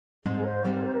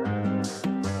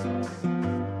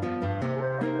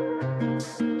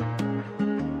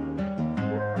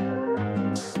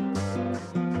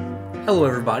Hello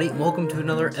everybody, and welcome to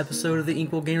another episode of the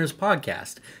Equal Gamers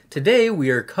podcast. Today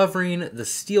we are covering the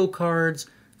steel cards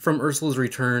from Ursula's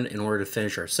Return in order to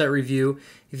finish our set review.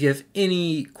 If you have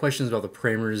any questions about the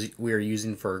parameters we are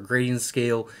using for our grading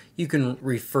scale, you can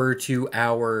refer to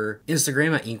our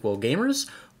Instagram at Equal Gamers,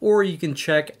 or you can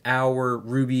check our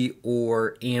Ruby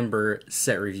or Amber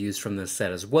set reviews from this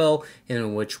set as well,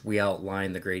 in which we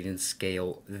outline the grading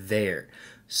scale there.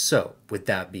 So, with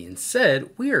that being said,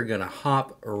 we are going to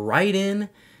hop right in.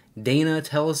 Dana,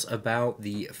 tell us about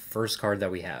the first card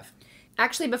that we have.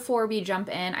 Actually, before we jump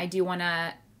in, I do want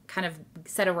to kind of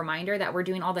set a reminder that we're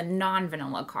doing all the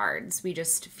non-vanilla cards. We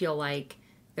just feel like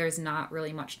there's not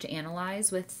really much to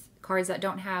analyze with cards that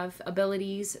don't have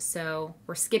abilities, so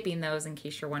we're skipping those in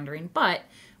case you're wondering. But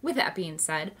with that being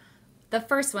said, the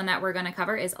first one that we're going to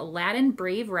cover is Aladdin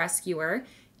Brave Rescuer.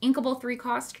 Inkable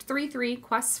 3-cost, 3/3,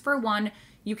 quests for 1.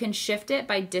 You can shift it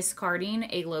by discarding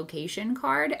a location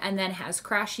card and then has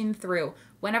Crashing Through.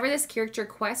 Whenever this character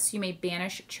quests, you may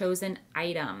banish chosen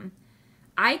item.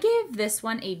 I gave this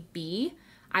one a B.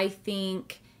 I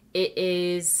think it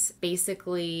is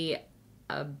basically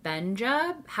a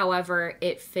Benja. However,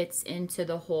 it fits into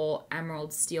the whole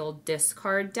Emerald Steel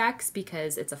discard decks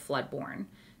because it's a Floodborn.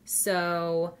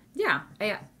 So, yeah,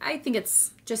 I think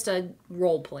it's just a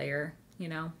role player, you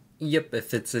know? Yep, it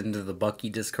fits into the Bucky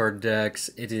discard decks.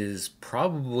 It is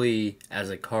probably, as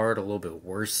a card, a little bit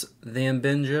worse than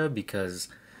Benja because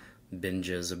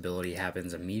Benja's ability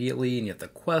happens immediately and you have to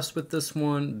quest with this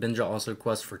one. Benja also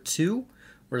quests for 2,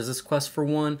 whereas this quest for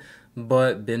 1,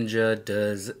 but Benja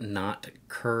does not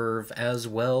curve as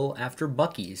well after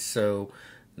Bucky, so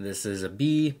this is a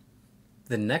B.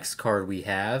 The next card we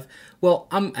have, well,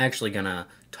 I'm actually going to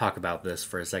talk about this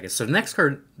for a second. So the next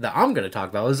card that I'm going to talk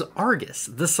about is Argus,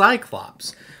 the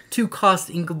Cyclops. 2-cost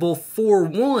inkable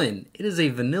 4/1. It is a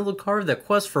vanilla card that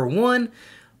quests for 1.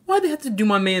 Why'd they have to do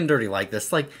my man dirty like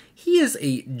this? Like, he is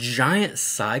a giant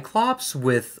Cyclops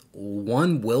with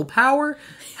 1 willpower?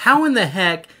 How in the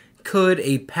heck could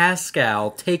a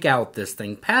Pascal take out this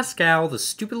thing? Pascal, the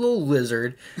stupid little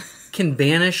lizard, can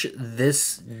banish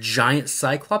this giant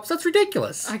Cyclops? That's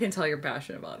ridiculous. I can tell you're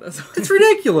passionate about this one. It's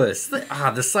ridiculous.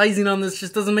 The sizing on this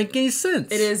just doesn't make any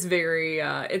sense. It is very,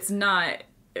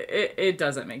 it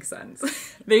doesn't make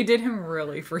sense. They did him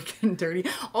really freaking dirty.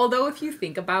 Although if you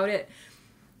think about it,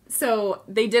 so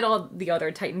they did all the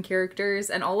other Titan characters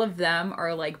and all of them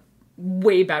are like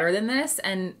way better than this.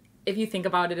 And if you think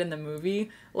about it in the movie,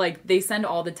 like they send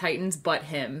all the Titans but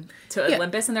him to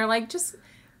Olympus and they're like,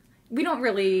 we don't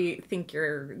really think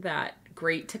you're that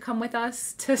great to come with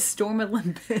us to storm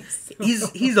Olympus.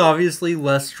 He's obviously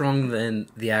less strong than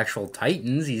the actual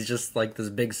Titans. He's just like this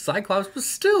big Cyclops, but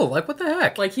still, like, what the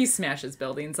heck? Like, he smashes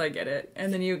buildings, I get it.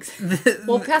 And then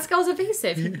well, Pascal's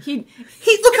evasive. He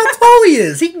look how tall he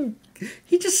is!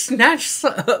 He just snatched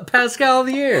Pascal out of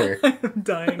the air. I'm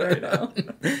dying right now.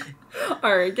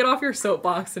 Alright, get off your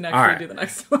soapbox and actually do the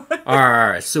next one.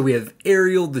 Alright, so we have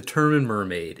Ariel Determined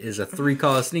Mermaid. It is a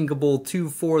 3-cost inkable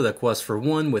 2/4 that quests for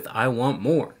 1 with I Want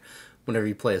More. Whenever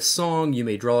you play a song, you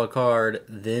may draw a card,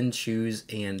 then choose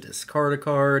and discard a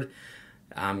card.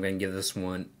 I'm going to give this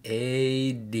one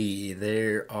a D.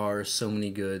 There are so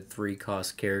many good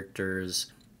 3-cost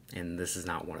characters, and this is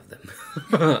not one of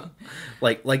them.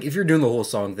 like if you're doing the whole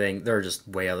song thing, there are just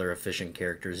way other efficient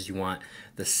characters. You want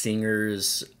the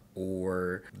singers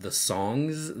or the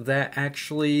songs that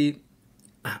actually,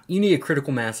 you need a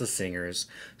critical mass of singers,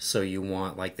 so you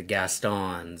want like the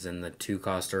Gastons and the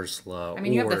 2-cost Ursula. I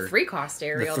mean, you have the 3-cost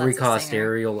Ariel. The 3-cost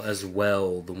Ariel as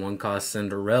well, the 1-cost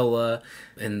Cinderella,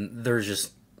 and there's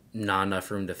just not enough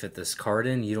room to fit this card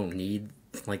in. You don't need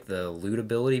like the loot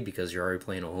ability because you're already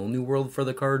playing a whole new world for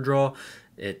the card draw.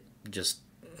 It just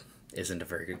isn't a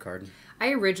very good card.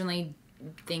 I originally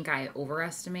think I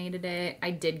overestimated it. I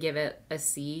did give it a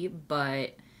C,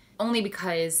 but only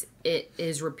because it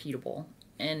is repeatable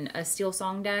in a Steel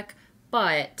Song deck.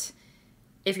 But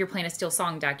if you're playing a Steel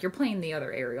Song deck, you're playing the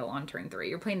other Ariel on turn 3.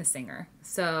 You're playing the singer.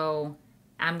 So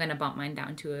I'm going to bump mine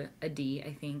down to a D,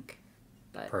 I think.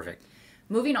 But perfect.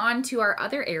 Moving on to our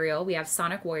other Ariel, we have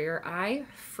Sonic Warrior. I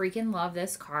freaking love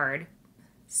this card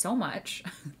so much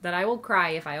that I will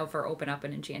cry if I ever open up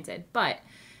an Enchanted. But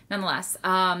nonetheless,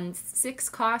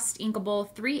 6-cost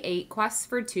inkable 3/8, quests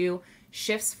for 2,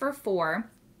 shifts for 4,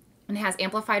 and it has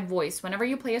amplified voice. Whenever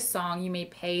you play a song, you may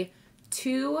pay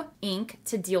 2 ink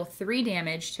to deal 3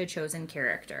 damage to a chosen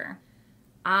character.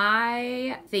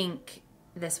 I think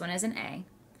this one is an A.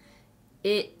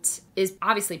 It is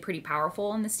obviously pretty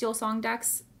powerful in the Steel Song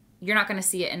decks. You're not going to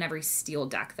see it in every Steel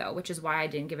deck, though, which is why I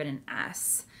didn't give it an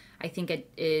S. I think it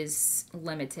is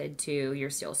limited to your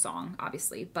Steel Song,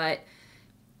 obviously. But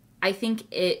I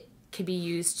think it could be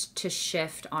used to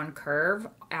shift on curve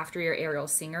after your aerial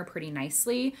singer pretty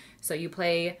nicely. So you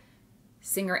play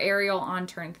singer aerial on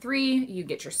turn 3, you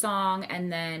get your song,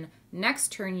 and then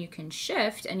next turn you can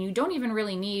shift, and you don't even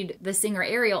really need the singer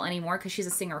aerial anymore because she's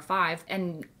a singer 5.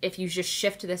 And if you just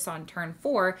shift this on turn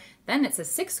 4, then it's a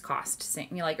 6 cost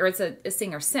or it's a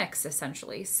singer 6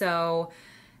 essentially. So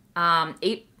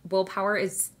 8 willpower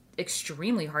is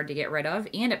extremely hard to get rid of,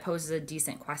 and it poses a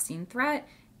decent questing threat.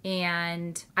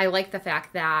 And I like the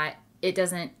fact that it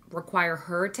doesn't require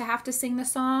her to have to sing the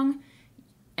song,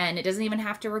 and it doesn't even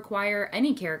have to require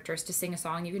any characters to sing a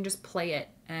song. You can just play it,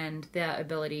 and the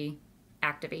ability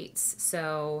activates.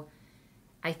 So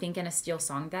I think in a Steel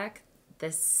Song deck,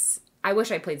 I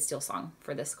wish I played Steel Song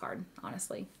for this card,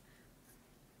 honestly.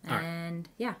 And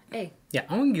yeah, A. Yeah,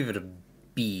 I'm going to give it a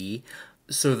B.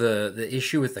 So the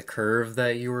issue with the curve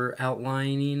that you were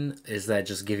outlining is that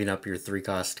just giving up your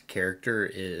 3-cost character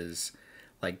is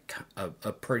like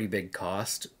a pretty big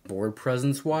cost board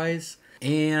presence wise.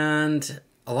 And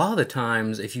a lot of the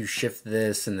times if you shift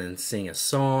this and then sing a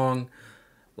song,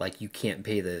 like you can't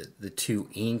pay the 2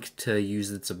 ink to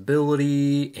use its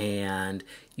ability, and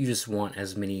you just want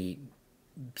as many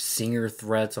singer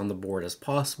threats on the board as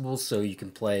possible so you can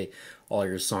play all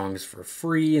your songs for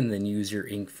free and then use your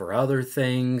ink for other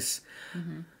things.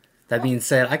 That being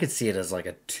said, I could see it as like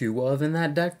a 2 of in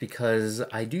that deck because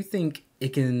I do think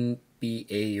it can be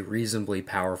a reasonably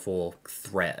powerful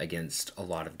threat against a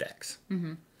lot of decks.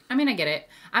 I mean, I get it.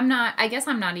 I guess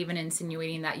I'm not even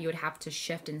insinuating that you would have to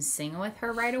shift and sing with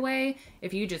her right away.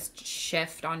 If you just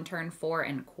shift on turn 4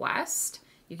 and quest,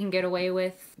 you can get away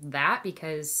with that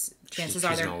because chances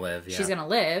are she's gonna live. Yeah. She's going to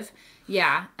live.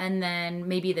 Yeah. And then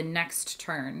maybe the next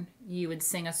turn you would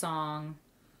sing a song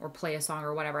or play a song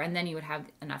or whatever, and then you would have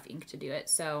enough ink to do it.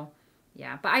 So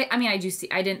yeah, but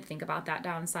I didn't think about that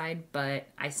downside, but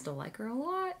I still like her a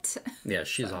lot. Yeah,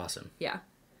 she's awesome. Yeah.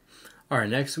 All right,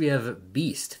 next we have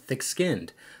Beast,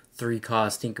 Thick-Skinned.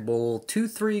 3-cost inkable,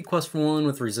 2/3, quest for 1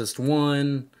 with resist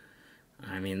 1.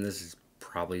 I mean, this is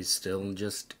probably still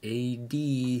just a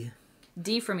D.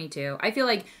 D for me too. I feel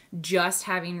like just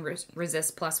having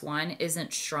resist +1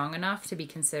 isn't strong enough to be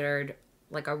considered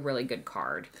like a really good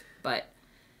card. But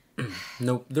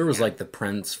Nope, there was like the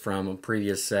Prince from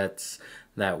previous sets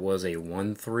that was a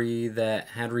 1/3 that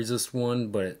had resist 1,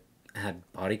 but it had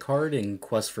bodyguard and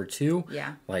quest for 2.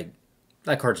 Yeah. Like,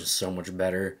 that card's just so much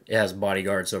better. It has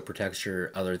bodyguard, so it protects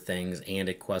your other things, and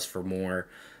it quests for more.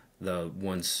 The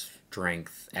 1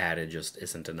 strength added just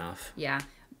isn't enough. Yeah.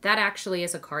 That actually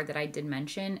is a card that I did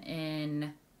mention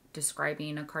in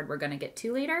describing a card we're going to get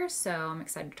to later, so I'm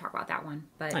excited to talk about that one.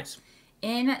 But Nice.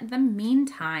 in the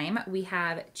meantime, we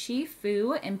have Chi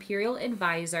Fu, Imperial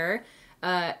Advisor,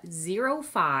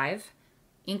 0/5,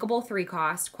 inkable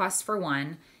 3-cost, quest for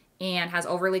 1, and has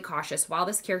Overly Cautious. While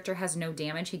this character has no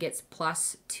damage, he gets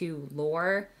 +2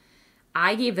 lore.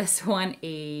 I gave this one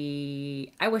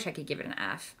I wish I could give it an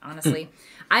F, honestly.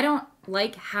 I don't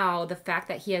like how the fact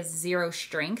that he has 0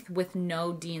 strength with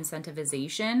no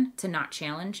de-incentivization to not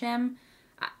challenge him.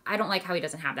 I don't like how he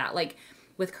doesn't have that. Like,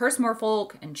 with Curse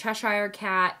Merfolk and Cheshire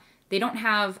Cat, they don't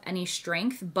have any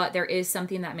strength, but there is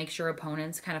something that makes your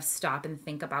opponents kind of stop and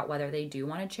think about whether they do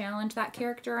want to challenge that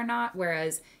character or not,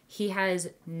 whereas he has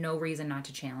no reason not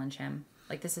to challenge him.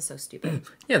 Like, this is so stupid.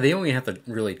 Yeah, they only have to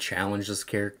really challenge this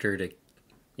character to,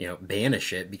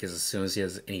 banish it, because as soon as he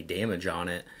has any damage on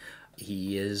it,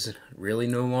 he is really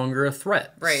no longer a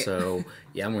threat. Right. So,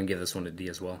 yeah, I'm going to give this one a D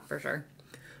as well. For sure.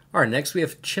 All right, next we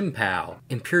have Chimpao,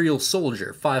 Imperial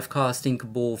Soldier, 5-cost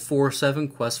inkable,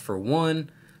 4/7, quest for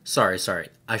 1. Sorry.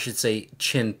 I should say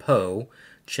Chinpo.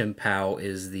 Chimpao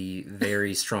is the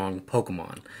very strong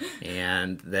Pokemon,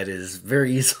 and that is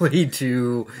very easily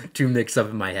to mix up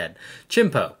in my head.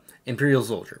 Chimpo, Imperial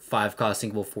Soldier, 5-cost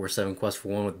inkable, 4/7, quest for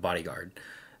 1 with bodyguard.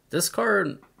 This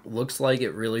card looks like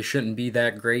it really shouldn't be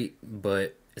that great,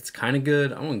 but it's kind of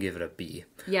good. I'm going to give it a B.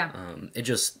 Yeah.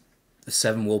 The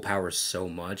 7 willpower is so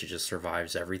much. It just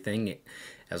survives everything.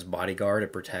 As bodyguard,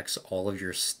 it protects all of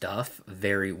your stuff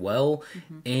very well,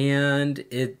 and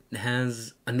it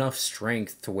has enough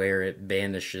strength to where it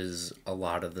banishes a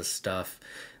lot of the stuff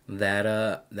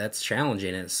that's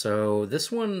challenging it. So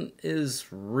this one is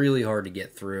really hard to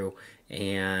get through,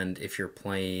 and if you're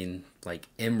playing like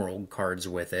Emerald cards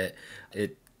with it,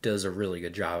 it does a really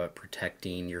good job at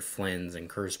protecting your Flynns and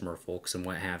Curse Merfolks and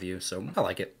what have you. So I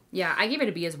like it. Yeah, I give it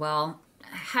a B as well.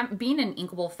 Being an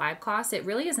inkable 5-cost, it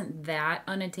really isn't that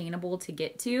unattainable to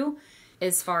get to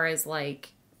as far as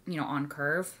on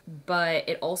curve, but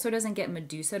it also doesn't get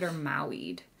Medusa'd or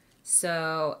Maui'd.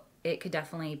 So it could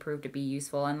definitely prove to be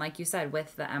useful. And like you said,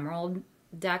 with the Emerald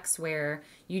decks where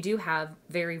you do have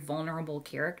very vulnerable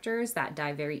characters that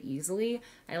die very easily.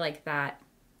 I like that.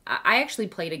 I actually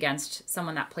played against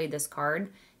someone that played this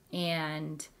card,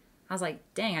 and I was like,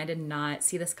 dang, I did not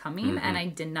see this coming, and I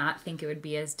did not think it would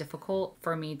be as difficult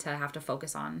for me to have to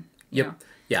focus on. You know.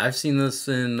 Yeah, I've seen this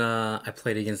in, I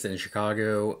played against it in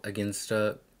Chicago against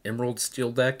Emerald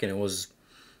Steel deck, and it was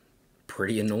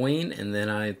pretty annoying. And then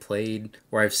I played,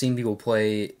 or I've seen people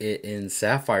play it in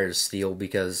Sapphire Steel,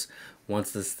 because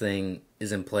once this thing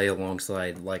is in play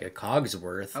alongside like a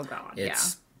Cogsworth, Oh god,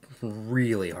 it's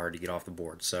really hard to get off the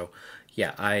board. So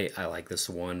yeah, I like this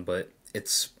one, but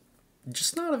it's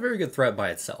just not a very good threat by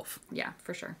itself. Yeah,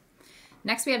 for sure.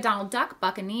 Next we have Donald Duck,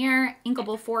 Buccaneer.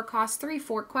 Inkable 4 costs 3,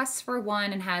 4 quests for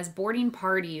 1, and has Boarding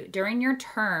Party. During your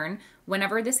turn,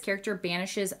 whenever this character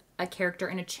banishes a character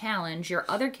in a challenge, your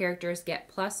other characters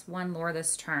get +1 lore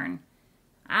this turn.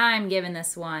 I'm giving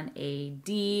this one a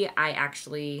D. I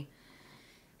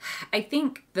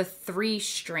think the 3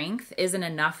 strength isn't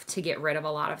enough to get rid of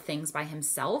a lot of things by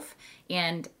himself,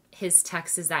 and his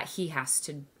text is that he has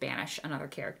to banish another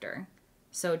character.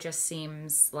 So it just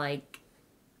seems like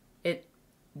it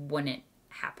wouldn't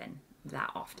happen that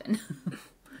often.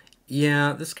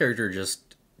 Yeah, this character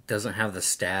just doesn't have the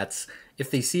stats.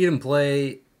 If they see it in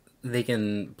play, they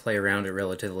can play around it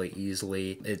relatively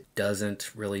easily. It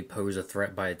doesn't really pose a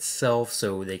threat by itself,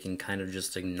 so they can kind of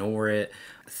just ignore it.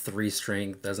 3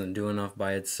 strength doesn't do enough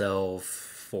by itself.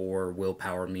 4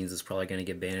 willpower means it's probably going to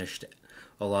get banished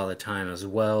a lot of the time as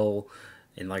well.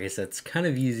 And like I said, it's kind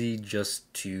of easy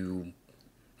just to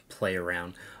play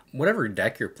around. Whatever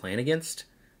deck you're playing against,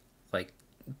 like,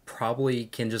 probably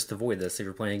can just avoid this. If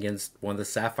you're playing against one of the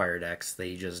Sapphire decks,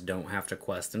 they just don't have to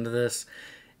quest into this.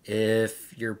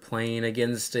 If you're playing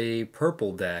against a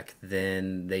purple deck,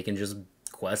 then they can just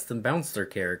quest and bounce their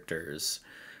characters.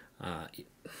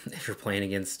 If you're playing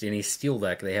against any steel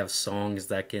deck, they have songs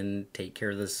that can take care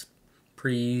of this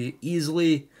pretty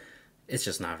easily. It's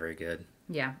just not very good.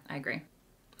 Yeah, I agree.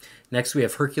 Next, we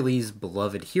have Hercules'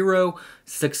 Beloved Hero.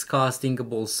 6 cost,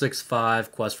 inkable,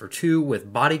 6/5, quest for 2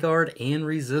 with Bodyguard and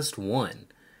Resist 1.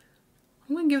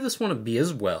 I'm going to give this one a B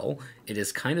as well. It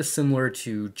is kind of similar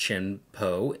to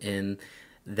Chenpo in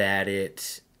that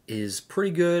it is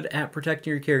pretty good at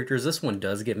protecting your characters. This one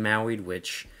does get Mauied,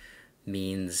 which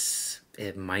means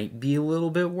it might be a little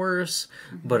bit worse,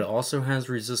 but it also has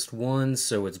Resist 1,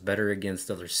 so it's better against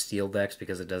other steel decks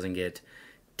because it doesn't get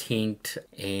tinked,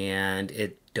 and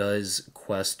it does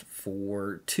quest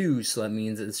for 2, so that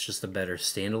means it's just a better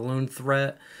standalone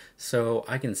threat. So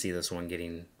I can see this one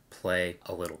getting play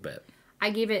a little bit. I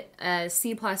gave it a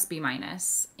C plus B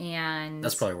minus, and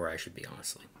That's probably where I should be,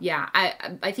 honestly. yeah,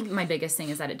 I think my biggest thing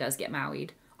is that it does get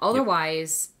Mauied.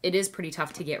 Otherwise, it is pretty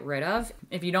tough to get rid of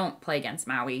if you don't play against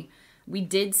Maui. We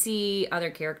did see other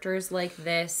characters like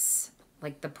this,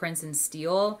 like the Prince in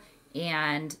Steel,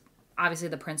 and obviously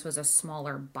the Prince was a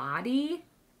smaller body,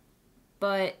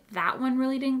 but that one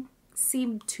really didn't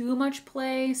see too much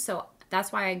play, so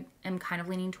that's why I am kind of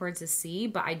leaning towards a C,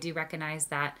 but I do recognize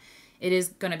that it is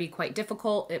going to be quite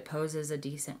difficult. It poses a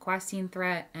decent questing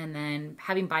threat, and then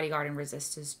having Bodyguard and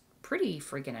Resist is pretty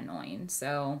freaking annoying,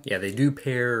 so... Yeah, they do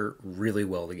pair really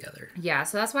well together. Yeah,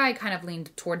 so that's why I kind of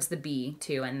leaned towards the B,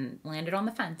 too, and landed on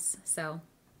the fence, so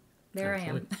there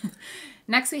Absolutely. I am.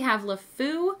 Next we have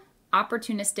LeFou,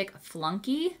 Opportunistic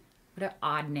Flunky. What an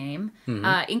odd name.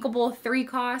 Inkable 3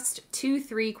 cost,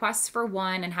 2/3 quests for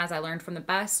 1, and has I Learned from the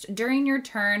Best. During your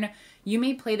turn, you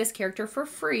may play this character for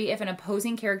free if an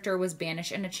opposing character was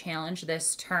banished in a challenge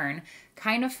this turn.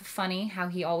 Kind of funny how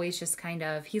he always just kind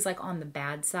of, he's like on the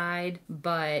bad side,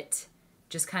 but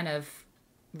just kind of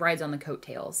rides on the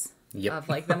coattails of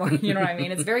like the more, you know what I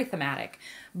mean? It's very thematic.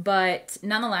 But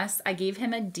nonetheless, I gave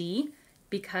him a D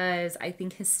because I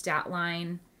think his stat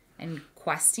line and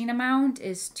questing amount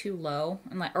is too low,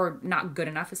 and like, or not good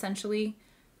enough essentially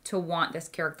to want this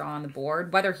character on the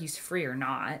board, whether he's free or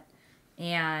not.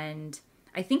 And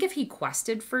I think if he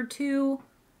quested for 2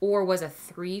 or was a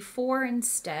 3/4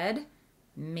 instead,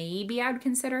 maybe I would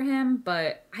consider him,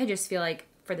 but I just feel like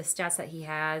for the stats that he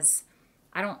has,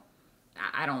 I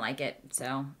don't like it,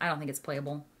 so I don't think it's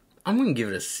playable. I'm going to give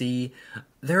it a C.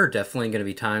 There are definitely going to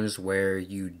be times where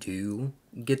you do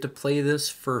get to play this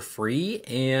for free,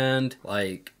 and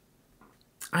like,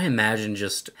 I imagine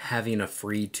just having a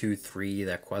free 2/3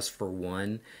 that quests for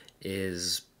 1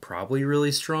 is probably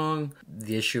really strong.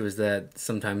 The issue is that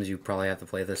sometimes you probably have to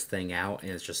play this thing out,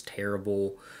 and it's just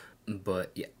terrible.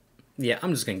 But yeah,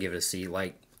 I'm just going to give it a C.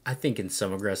 Like, I think in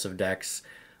some aggressive decks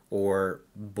or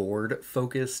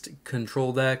board-focused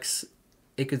control decks,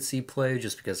 it could see play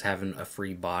just because having a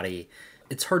free body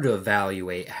it's hard to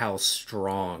evaluate how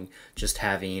strong just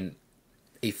having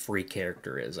a free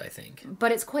character is, I think.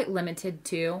 But it's quite limited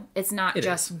too. It's not It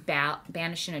just is.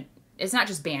 banished. It's not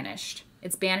just banished.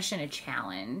 It's banished in a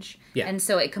challenge. Yeah. And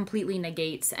so it completely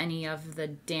negates any of the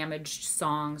damaged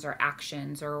songs or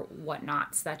actions or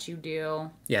whatnots that you do.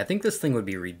 Yeah, I think this thing would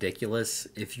be ridiculous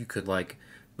if you could, like,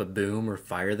 boom or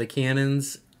fire the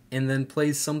cannons and then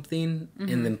play something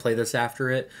and then play this after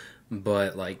it.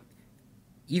 But, like,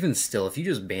 even still, if you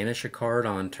just banish a card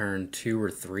on turn 2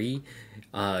 or 3,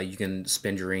 you can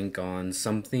spend your ink on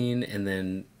something, and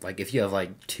then, like, if you have,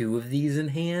 like, 2 of these in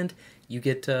hand, you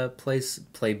get to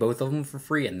play both of them for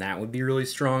free, and that would be really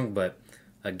strong. But,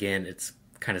 again, it's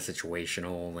kind of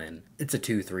situational, and it's a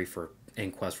 2-3 for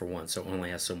in Quest for 1, so it only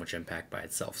has so much impact by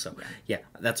itself. So, yeah,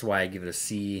 that's why I give it a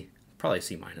C, probably a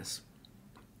C-.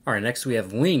 Alright, next we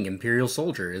have Wing Imperial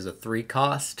Soldier. Is a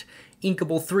 3-cost,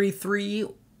 inkable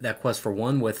 3/3. That Quest for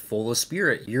 1 with Full of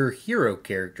Spirit. Your hero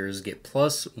characters get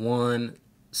 +1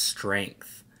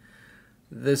 strength.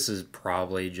 This is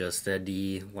probably just a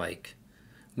D. Like,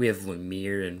 we have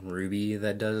Lumiere and Ruby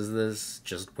that does this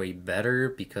just way better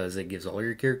because it gives all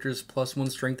your characters +1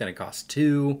 strength and it costs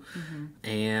 2.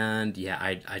 And yeah,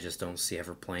 I just don't see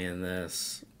ever playing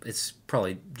this. It's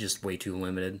probably just way too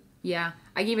limited. Yeah,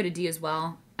 I gave it a D as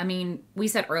well. I mean, we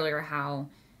said earlier how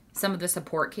some of the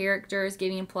support characters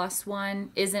giving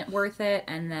 +1 isn't worth it,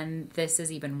 and then this is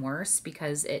even worse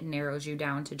because it narrows you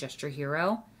down to just your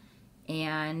hero.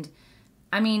 And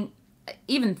I mean,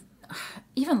 even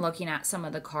looking at some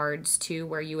of the cards too,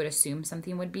 where you would assume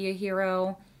something would be a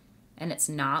hero, and it's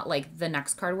not. Like the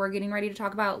next card we're getting ready to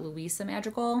talk about, Louisa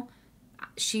Magical,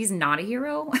 she's not a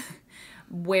hero,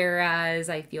 whereas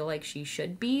I feel like she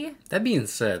should be. That being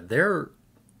said, there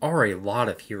are a lot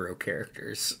of hero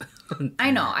characters.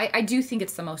 I know. I do think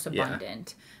it's the most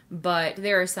abundant. But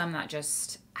there are some that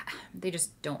they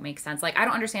just don't make sense. Like, I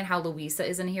don't understand how Louisa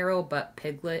isn't a hero, but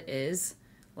Piglet is.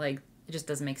 Like, it just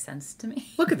doesn't make sense to me.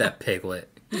 Look at that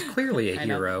Piglet. He's clearly a I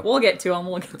know. hero. We'll get to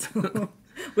him.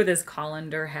 With his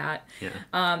colander hat.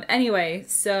 Yeah. Anyway,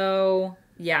 so,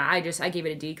 yeah, I gave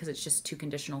it a D because it's just too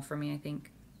conditional for me, I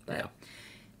think. But Yeah.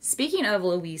 Speaking of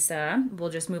Louisa, we'll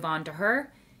just move on to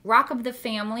her. Rock of the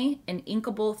Family, an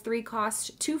inkable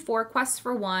 3-cost, 2/4 Quests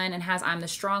for 1, and has I'm the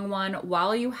Strong One.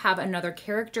 While you have another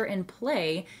character in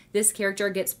play, this character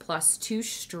gets +2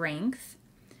 strength.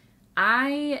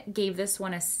 I gave this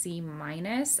one a C-.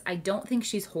 I don't think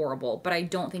she's horrible, but I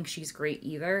don't think she's great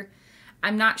either.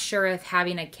 I'm not sure if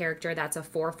having a character that's a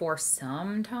 4/4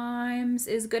 sometimes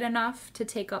is good enough to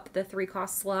take up the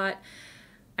 3-cost slot.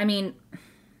 I mean,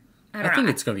 I don't know. think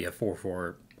it's going to be a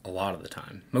 4/4 a lot of the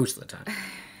time. Most of the time.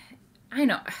 I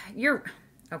know. You're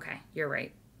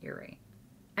right.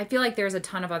 I feel like there's a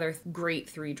ton of other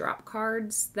great 3-drop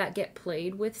cards that get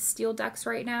played with steel decks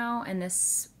right now, and I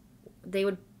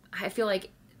feel like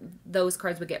those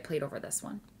cards would get played over this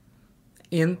one.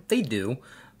 And they do.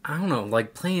 I don't know,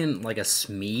 like playing like a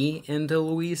Smee into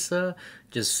Louisa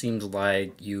just seems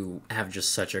like you have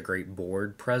just such a great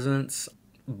board presence,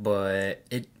 but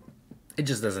it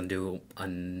just doesn't do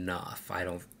enough.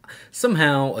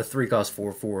 Somehow a 3-cost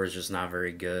 4/4 is just not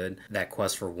very good. That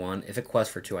Quest for 1, if it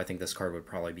Quest for 2, I think this card would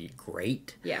probably be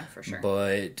great. Yeah, for sure.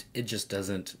 But it just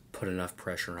doesn't put enough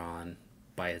pressure on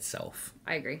by itself.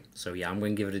 I agree. So yeah, I'm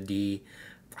going to give it a D.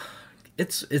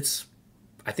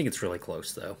 I think it's really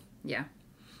close though. Yeah,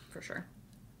 for sure.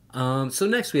 So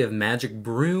next we have Magic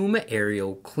Broom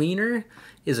Aerial Cleaner.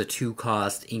 Is a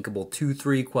 2-cost inkable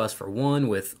 2/3 Quest for 1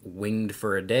 with Winged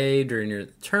for a day. During your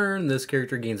turn, this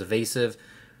character gains evasive.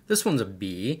 This one's a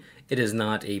B. It is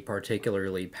not a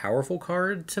particularly powerful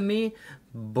card to me,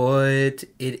 but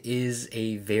it is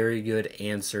a very good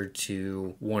answer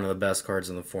to one of the best cards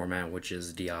in the format, which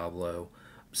is Diablo.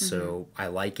 So I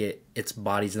like it. Its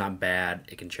body's not bad.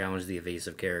 It can challenge the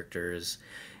evasive characters.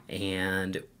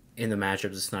 And in the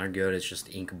matchups, it's not good. It's just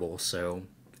inkable, so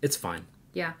it's fine.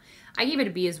 Yeah, I gave it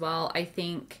a B as well. I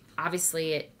think,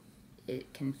 obviously,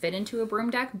 it can fit into a broom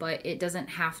deck, but it doesn't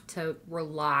have to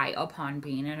rely upon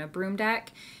being in a broom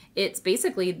deck. It's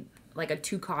basically like a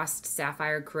 2-cost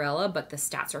Sapphire Corella, but the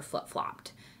stats are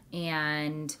flip-flopped.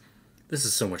 And this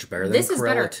is so much better than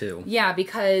Corella, too. Yeah,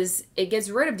 because it gets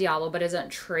rid of Diablo, but doesn't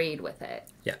trade with it.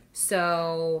 Yeah.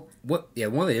 So one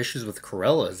of the issues with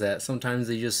Corella is that sometimes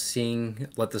they just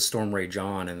let the storm rage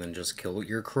on and then just kill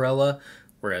your Corella,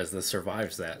 whereas this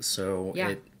survives that. So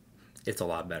yeah. It's a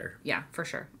lot better. Yeah, for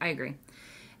sure. I agree.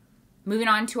 Moving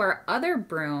on to our other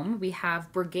broom, we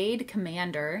have Brigade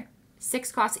Commander,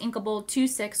 6 cost inkable,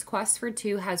 2/6, quest for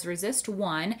 2, has resist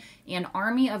 1, and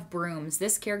Army of Brooms.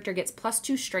 This character gets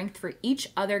 +2 strength for each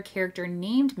other character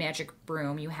named magic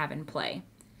broom you have in play.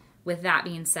 With that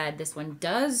being said, this one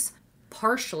does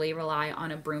partially rely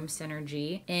on a broom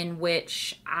synergy, in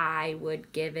which I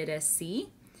would give it a C.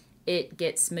 It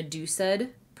gets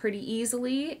Medusa'd pretty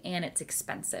easily, and it's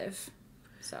expensive.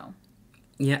 So...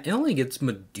 yeah, it only gets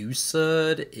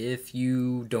Medusa'd if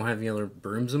you don't have any other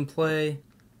brooms in play.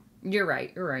 You're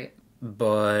right.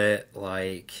 But,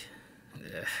 like,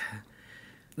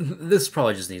 this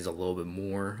probably just needs a little bit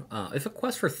more. If it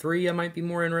quests for 3, I might be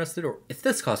more interested. Or if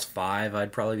this costs 5,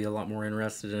 I'd probably be a lot more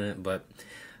interested in it. But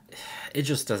it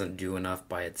just doesn't do enough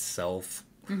by itself.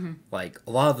 Mm-hmm. Like, a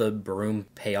lot of the broom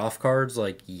payoff cards,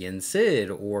 like Yin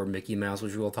Sid or Mickey Mouse,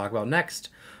 which we'll talk about next,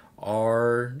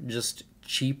 are just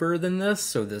cheaper than this.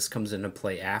 So this comes into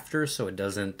play after, so it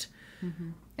doesn't... Mm-hmm.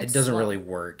 It doesn't really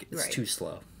work. It's too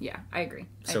slow. Yeah, I agree.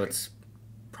 It's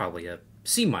probably a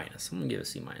C-. I'm going to give it a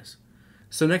C-.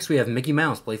 So next we have Mickey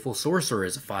Mouse, Playful Sorcerer,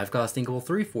 is a 5-cost inkable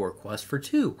 3/4, quest for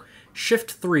 2,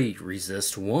 shift 3,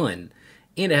 resist 1,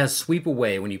 and it has Sweep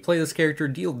Away. When you play this character,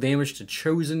 deal damage to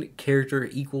chosen character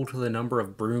equal to the number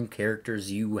of broom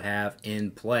characters you have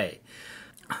in play.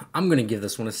 I'm going to give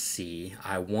this one a C.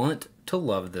 I want to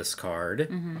love this card.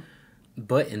 Mm-hmm.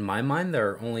 But in my mind, there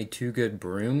are only 2 good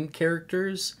broom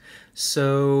characters,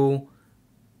 so,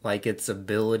 like, its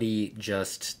ability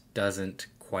just doesn't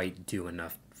quite do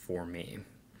enough for me.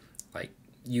 Like,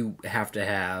 you have to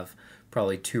have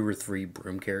probably 2 or 3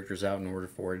 broom characters out in order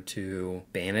for it to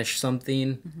banish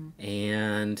something,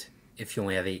 and if you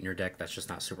only have 8 in your deck, that's just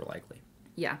not super likely.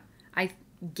 Yeah, I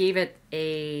gave it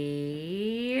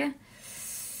a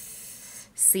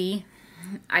C.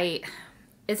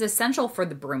 It's essential for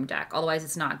the broom deck. Otherwise,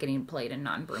 it's not getting played in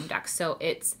non-broom decks. So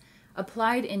it's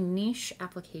applied in niche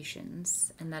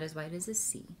applications, and that is why it is a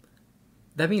C.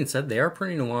 That being said, they are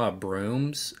printing a lot of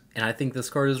brooms, and I think this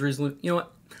card is reasonably... You know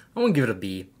what? I'm going to give it a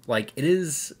B. Like, it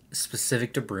is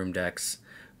specific to broom decks,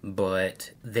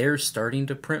 but they're starting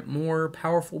to print more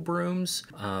powerful brooms.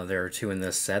 There are 2 in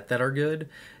this set that are good,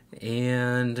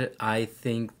 and I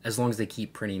think as long as they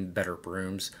keep printing better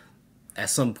brooms, at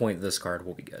some point this card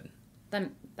will be good.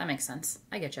 That makes sense.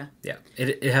 I get you. Yeah,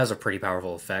 it has a pretty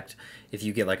powerful effect. If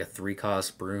you get like a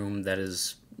 3-cost broom that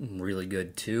is really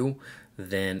good too,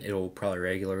 then it'll probably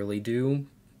regularly do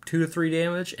 2 to 3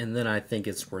 damage, and then I think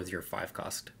it's worth your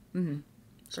 5-cost. Mm-hmm.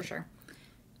 For sure.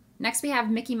 Next we have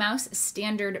Mickey Mouse,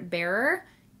 Standard Bearer.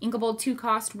 Inkable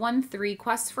 2-cost, 1/3,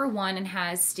 quests for 1, and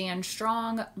has Stand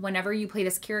Strong. Whenever you play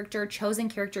this character, chosen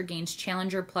character gains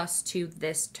Challenger +2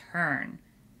 this turn.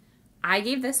 I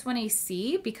gave this one a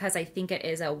C because I think it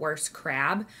is a worse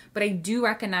Crab, but I do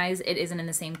recognize it isn't in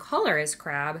the same color as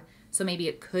Crab, so maybe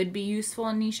it could be useful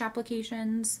in niche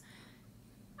applications.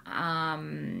 The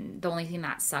only thing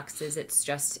that sucks is it's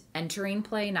just entering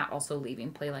play, not also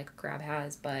leaving play like a Crab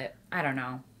has, but I don't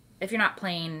know. If you're not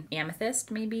playing Amethyst,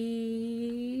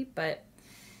 maybe, but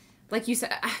like you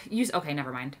said, okay,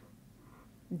 never mind.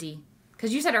 D.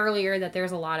 Because you said earlier that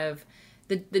there's a lot of,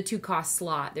 the 2-cost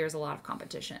slot, there's a lot of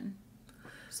competition.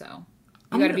 So,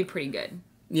 you got to be pretty good.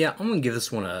 Yeah, I'm going to give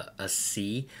this one a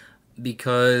C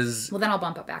because... Well, then I'll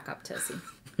bump it back up to a C.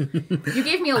 You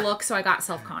gave me a look, so I got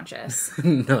self-conscious.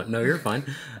 No, you're fine.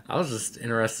 I was just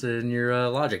interested in your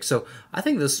logic. So, I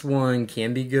think this one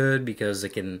can be good because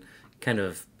it can kind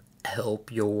of help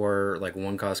your, like,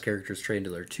 1-cost characters trade to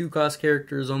their 2-cost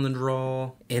characters on the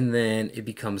draw. And then it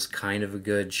becomes kind of a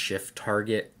good shift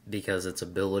target because its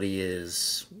ability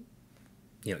is...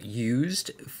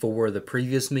 used for the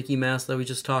previous Mickey Mouse that we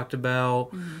just talked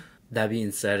about. Mm-hmm. That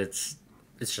being said, it's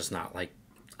just not like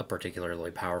a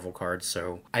particularly powerful card,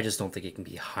 so I just don't think it can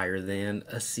be higher than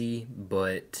a C,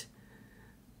 but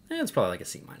it's probably like a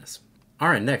C-.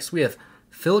 Alright, next we have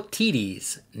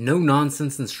Philoctetes, No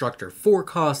Nonsense Instructor,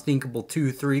 4-cost inkable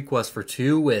 2/3, quest for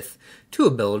 2 with 2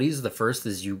 abilities. The first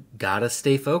is you gotta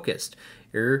stay focused.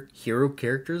 Your hero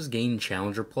characters gain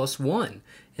Challenger +1.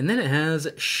 And then it has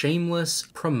Shameless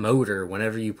Promoter.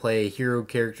 Whenever you play a hero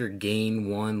character, gain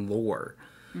 1 lore.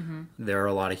 Mm-hmm. There are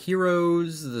a lot of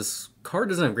heroes. This card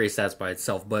doesn't have great stats by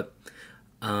itself, but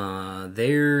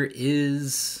there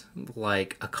is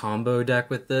like a combo deck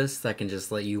with this that can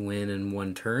just let you win in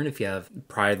 1 turn. If you have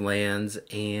Pride Lands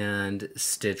and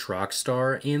Stitch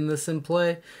Rockstar in this in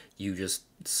play, you just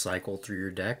cycle through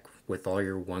your deck with all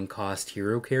your 1-cost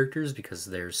hero characters because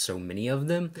there's so many of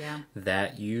them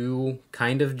that you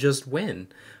kind of just win.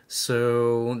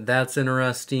 So that's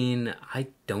interesting. I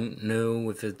don't know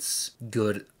if it's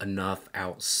good enough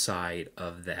outside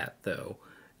of that, though.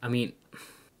 I mean,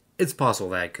 it's possible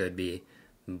that it could be,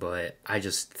 but I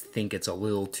just think it's a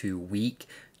little too weak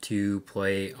to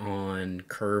play on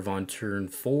curve on turn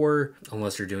 4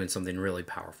 unless you're doing something really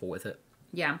powerful with it.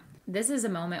 Yeah. This is a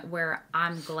moment where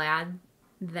I'm glad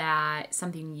that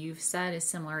something you've said is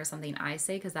similar to something I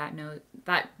say, because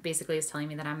that basically is telling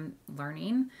me that I'm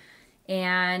learning.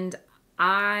 And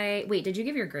wait, did you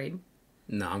give your grade?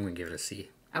 No, I'm going to give it a C.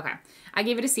 Okay. I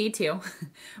gave it a C too.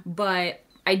 But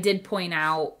I did point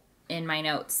out in my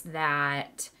notes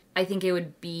that I think it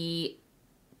would be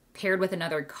paired with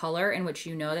another color in which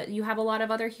you know that you have a lot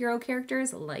of other hero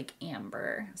characters like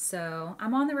amber. So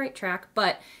I'm on the right track.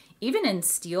 But even in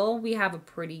steel, we have a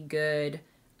pretty good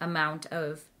amount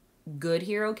of good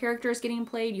hero characters getting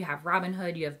played. You have Robin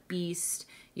Hood, you have Beast,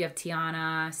 you have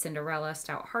Tiana, Cinderella,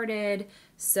 Stout-Hearted.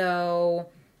 So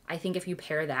I think if you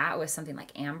pair that with something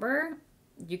like amber,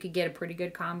 you could get a pretty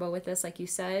good combo with this, like you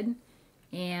said.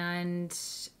 And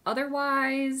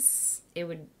otherwise,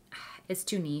 it's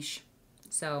too niche.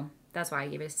 So that's why I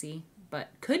gave it a C. But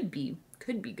could be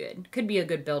good. Could be a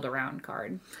good build around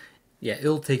card. Yeah,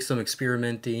 it'll take some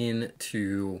experimenting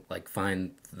to like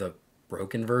find the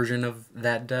broken version of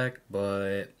that deck,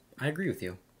 but I agree with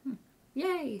you.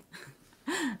 Yay!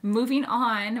 Moving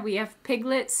on, we have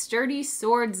Piglet, Sturdy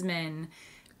Swordsman.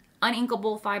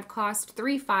 Uninkable 5 cost,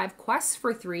 3/5, quests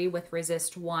for 3 with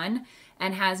resist 1,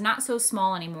 and has not so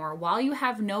small anymore. While you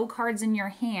have no cards in your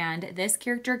hand, this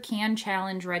character can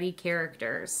challenge ready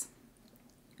characters.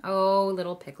 Oh,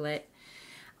 little Piglet.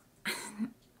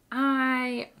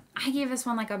 I gave this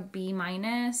one like a B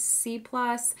minus, C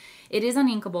plus. It is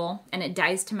uninkable, and it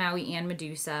dies to Maui and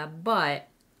Medusa, but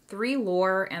 3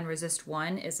 lore and resist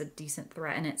 1 is a decent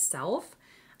threat in itself.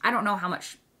 I don't know how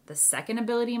much the second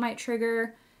ability might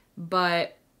trigger,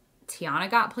 but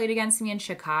Tiana got played against me in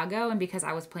Chicago, and because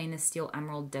I was playing the Steel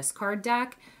Emerald discard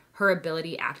deck, her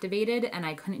ability activated, and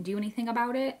I couldn't do anything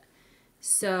about it.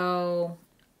 So,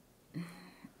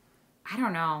 I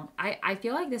don't know. I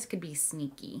feel like this could be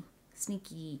sneaky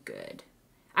good.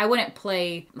 I wouldn't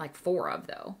play like 4 of,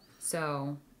 though.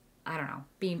 So, I don't know.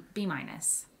 B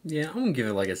minus. Yeah, I'm going to give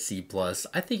it like a C plus.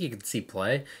 I think you can see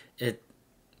play. It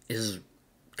is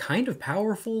kind of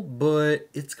powerful, but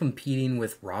it's competing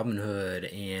with Robin Hood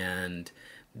and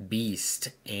Beast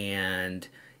and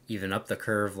even up the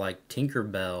curve like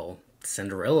Tinkerbell,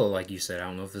 Cinderella, like you said. I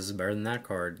don't know if this is better than that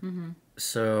card. Mm-hmm.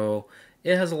 So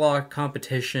it has a lot of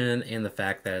competition, and the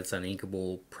fact that it's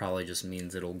uninkable probably just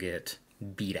means it'll get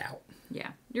beat out.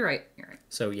 Yeah, you're right.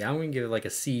 So yeah, I'm going to give it like a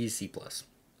C, C plus.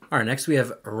 All right, next we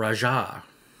have Raja.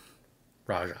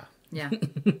 Yeah.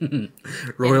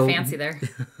 Royal fancy there.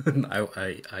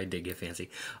 I did get fancy.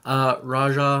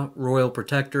 Raja, Royal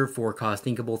Protector, 4 cost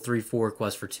inkable, 3/4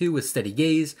 quest for 2 with steady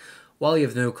gaze. While you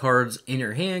have no cards in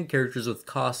your hand, characters with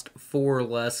cost 4 or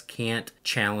less can't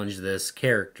challenge this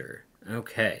character.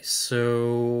 Okay,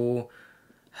 so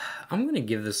I'm gonna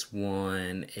give this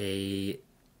one a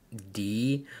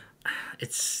D.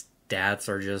 Its stats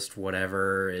are just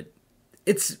whatever.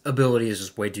 Its ability is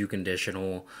just way too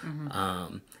conditional.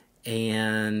 Mm-hmm.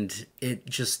 And it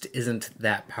just isn't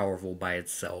that powerful by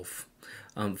itself.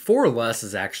 4 or less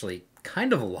is actually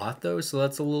kind of a lot, though, so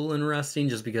that's a little interesting,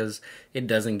 just because it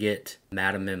doesn't get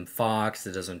Madam M. Fox,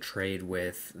 it doesn't trade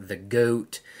with the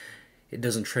Goat, it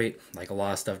doesn't trade, like, a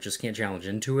lot of stuff just can't challenge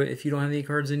into it if you don't have any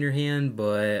cards in your hand,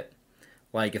 but,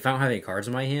 like, if I don't have any cards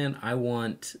in my hand, I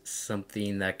want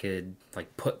something that could,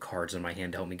 like, put cards in my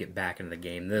hand to help me get back into the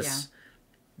game.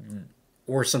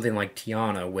 Or something like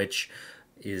Tiana, which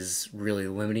is really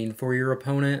limiting for your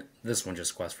opponent. This one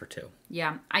just quests for 2.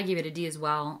 Yeah, I give it a D as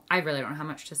well. I really don't have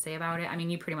much to say about it. I mean,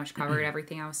 you pretty much covered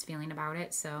everything I was feeling about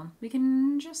it, so we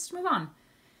can just move on.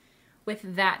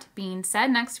 With that being said,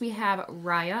 next we have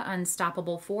Raya,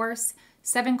 Unstoppable Force.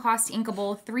 7 cost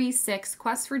inkable, 3/6,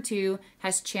 quest for 2,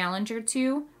 has Challenger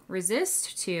 2,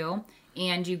 Resist 2,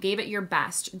 and you gave it your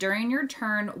best. During your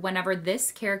turn, whenever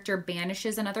this character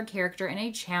banishes another character in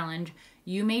a challenge,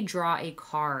 you may draw a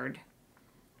card.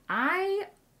 I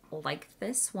like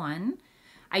this one.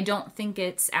 I don't think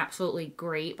it's absolutely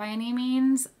great by any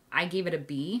means. I gave it a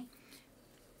B.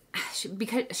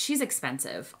 Because she's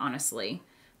expensive, honestly.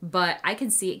 But I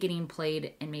could see it getting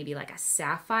played in maybe like a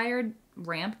Sapphire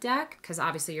ramp deck, because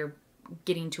obviously you're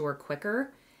getting to her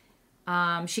quicker.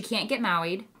 She can't get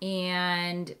Maui'd,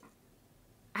 and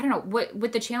I don't know,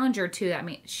 with the Challenger too, I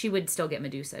mean, she would still get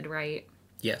Medusa'd, right?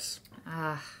 Yes.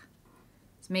 So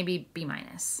maybe B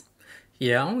minus.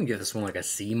 Yeah, I'm gonna give this one like a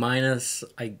C minus.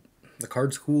 The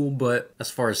card's cool, but as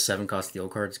far as 7-cost steel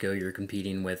cards go, you're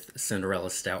competing with Cinderella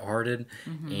Stouthearted,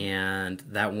 and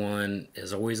that one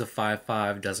is always a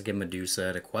 5/5, doesn't get Medusa,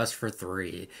 at a quest for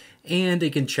 3, and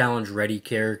it can challenge ready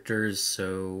characters,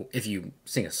 so if you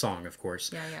sing a song, of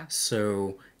course. Yeah.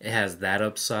 So it has that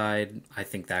upside. I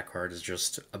think that card is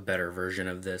just a better version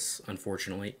of this,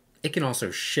 unfortunately. It can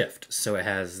also shift, so it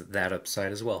has that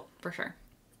upside as well. For sure.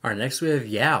 Alright, next we have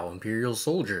Yao, Imperial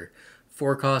Soldier.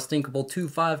 4-cost inkable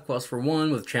 2/5 quest for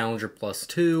 1 with Challenger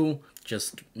 +2.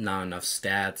 Just not enough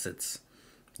stats. It's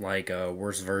like a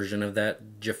worse version of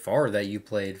that Jafar that you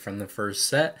played from the first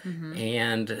set.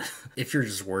 And if you're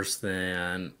just worse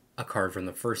than a card from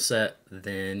the first set,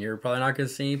 then you're probably not going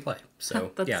to see any play.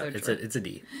 So yeah, so it's a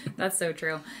D. That's so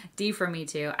true. D for me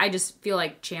too. I just feel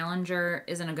like Challenger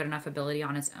isn't a good enough ability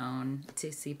on its own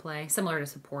to see play. Similar to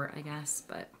support, I guess.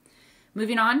 But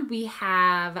moving on, we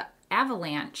have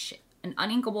Avalanche. An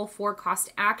uninkable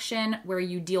 4-cost action where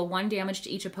you deal 1 damage to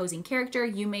each opposing character.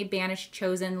 You may banish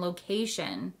chosen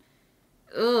location.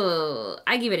 Ugh,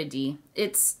 I give it a D.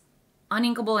 It's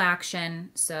uninkable action,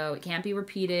 so it can't be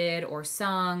repeated or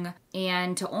sung.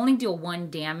 And to only deal 1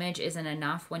 damage isn't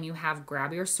enough when you have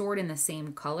Grab Your Sword in the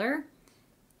same color.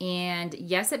 And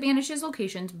yes, it banishes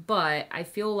locations, but I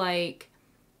feel like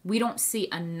we don't see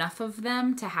enough of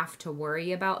them to have to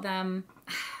worry about them.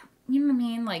 You know what I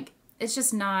mean? Like, it's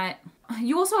just not...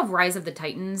 You also have Rise of the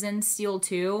Titans in Steel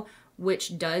 2,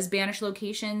 which does banish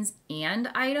locations and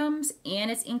items, and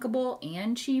it's inkable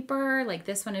and cheaper. Like,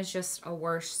 this one is just a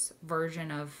worse version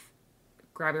of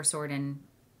Grab Your Sword and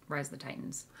Rise of the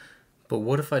Titans. But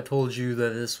what if I told you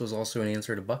that this was also an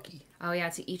answer to Bucky? Oh, yeah,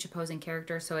 to each opposing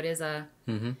character, so it is a...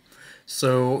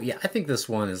 So, yeah, I think this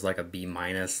one is like a B-.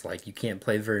 Like, you can't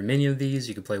play very many of these.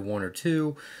 You can play 1 or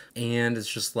 2, and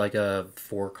it's just like a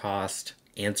 4-cost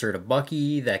answer to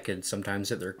Bucky that could sometimes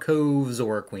hit their coves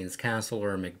or Queen's Castle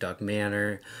or McDuck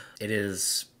Manor. It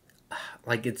is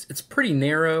like it's pretty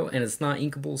narrow and it's not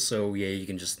inkable, so yeah, you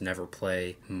can just never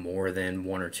play more than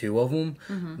 1 or 2 of them.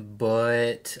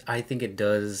 But I think it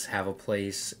does have a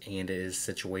place and it is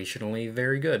situationally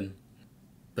very good.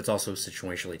 But it's also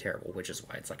situationally terrible, which is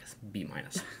why it's like a B-.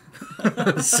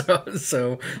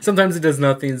 so sometimes it does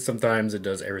nothing, sometimes it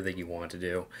does everything you want to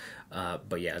do.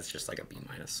 But yeah, it's just like a B-.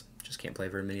 Just can't play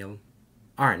very many of them.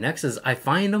 Alright, next is I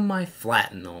Find 'Em, I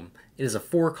Flatten 'Em. It is a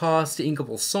 4-cost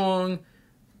inkable song.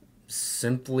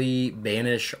 Simply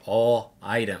banish all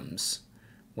items.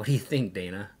 What do you think,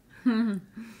 Dana?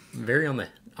 Very on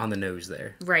the nose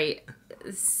there. Right.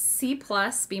 C+,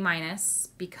 B-,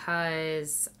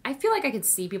 because I feel like I could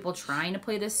see people trying to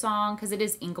play this song because it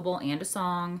is inkable and a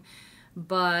song,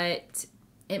 but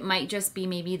it might just be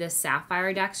maybe the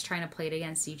Sapphire decks trying to play it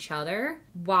against each other,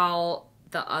 while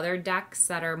the other decks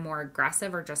that are more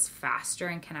aggressive are just faster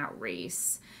and can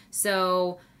outrace.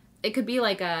 So it could be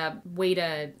like a way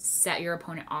to set your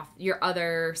opponent off, your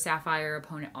other Sapphire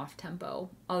opponent off tempo.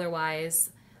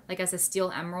 Otherwise, like as a Steel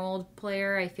Emerald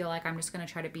player, I feel like I'm just going to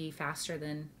try to be faster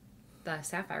than the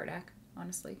Sapphire deck,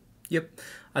 honestly. Yep.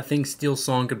 I think Steel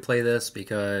Song could play this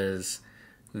because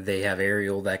they have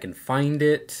Aerial that can find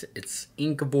it. It's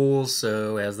inkable,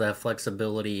 so it has that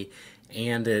flexibility,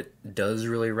 and it does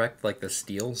really wreck like the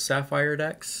Steel Sapphire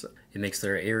decks. It makes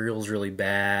their Aerials really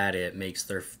bad. It makes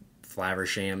their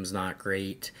Flavershams not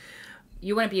great.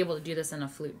 You wouldn't be able to do this in a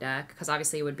flute deck, because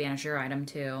obviously it would banish your item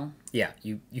too. Yeah,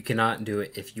 you cannot do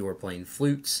it if you are playing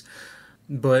flutes,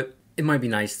 but it might be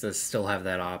nice to still have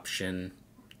that option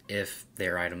if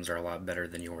their items are a lot better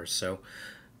than yours. So,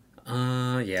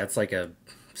 yeah, it's like a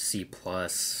C+.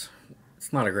 It's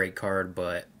not a great card,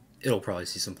 but it'll probably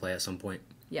see some play at some point.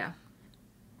 Yeah.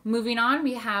 Moving on,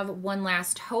 we have One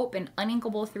Last Hope, an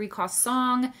uninkable 3-cost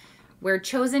song where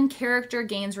chosen character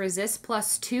gains resist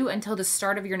 +2 until the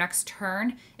start of your next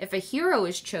turn. If a hero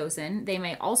is chosen, they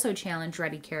may also challenge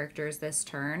ready characters this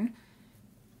turn.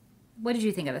 What did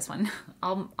you think of this one?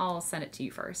 I'll send it to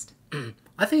you first.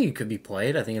 I think it could be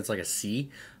played. I think it's like a C.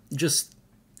 Just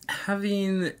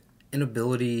having an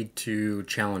ability to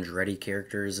challenge ready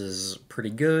characters is pretty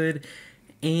good.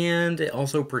 And it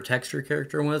also protects your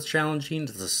character when it's challenging.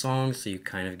 It's a song, so you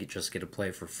kind of just get to play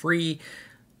for free.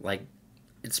 Like,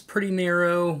 it's pretty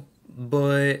narrow,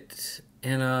 but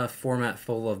in a format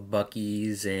full of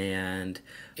Buckies and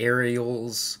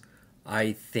Aerials,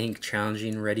 I think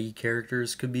challenging ready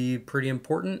characters could be pretty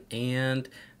important, and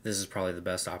this is probably the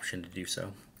best option to do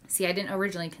so. See, I didn't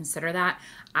originally consider that.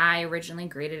 I originally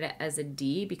graded it as a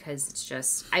D because it's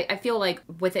just... I feel like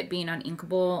with it being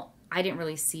uninkable, I didn't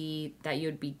really see that you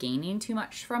would be gaining too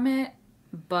much from it,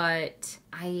 but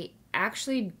I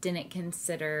actually didn't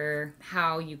consider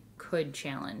how you could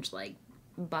challenge like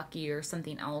Bucky or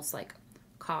something else like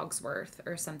Cogsworth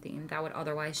or something that would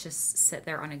otherwise just sit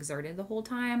there unexerted the whole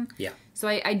time. Yeah. So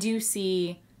I do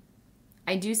see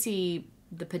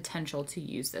the potential to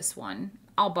use this one.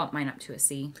 I'll bump mine up to a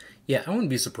C. Yeah, I wouldn't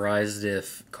be surprised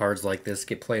if cards like this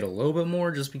get played a little bit more,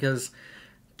 just because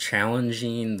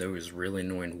challenging those really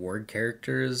annoying ward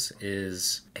characters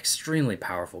is extremely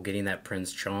powerful. Getting that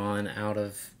Prince John out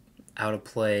of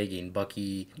play, getting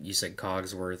Bucky, you said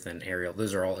Cogsworth and Ariel,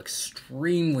 those are all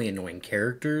extremely annoying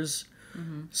characters.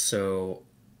 Mm-hmm. So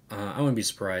I wouldn't be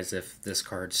surprised if this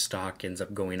card's stock ends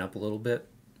up going up a little bit.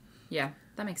 Yeah,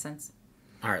 that makes sense.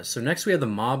 Alright, so next we have the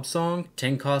Mob Song,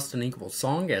 10 cost unequal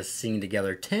song as singing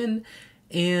together 10,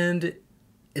 and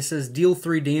it says deal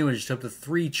 3 damage to up to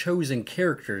 3 chosen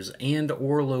characters and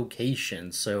or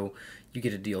locations. So you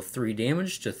get to deal 3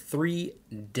 damage to 3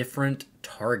 different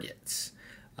targets.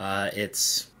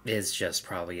 It's just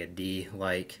probably a D.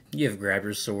 Like, you have Grab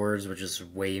Your Swords, which is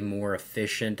way more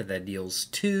efficient, that deals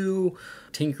 2.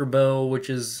 Tinkerbell, which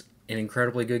is an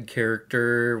incredibly good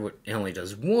character. It only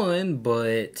does 1,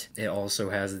 but it also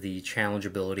has the challenge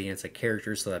ability, and it's a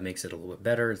character, so that makes it a little bit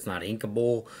better. It's not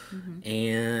inkable. Mm-hmm.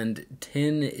 And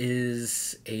 10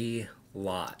 is a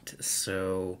lot.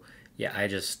 So, yeah, I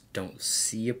just don't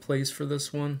see a place for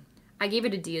this one. I gave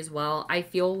it a D as well. I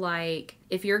feel like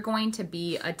if you're going to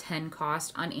be a 10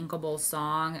 cost uninkable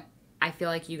song, I feel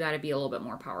like you got to be a little bit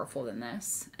more powerful than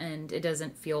this. And it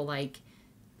doesn't feel like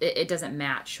it doesn't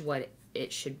match what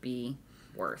it should be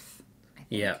worth, I think.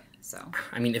 Yeah. So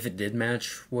I mean, if it did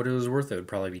match what it was worth, it would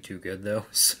probably be too good, though.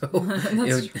 So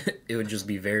it would just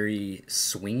be very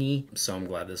swingy. So I'm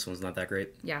glad this one's not that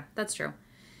great. Yeah, that's true.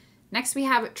 Next we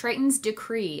have Triton's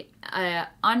Decree,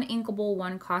 uninkable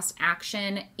 1 cost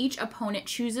action. Each opponent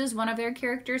chooses one of their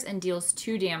characters and deals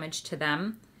 2 damage to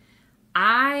them.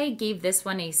 I gave this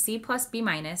one a C plus B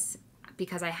minus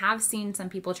because I have seen some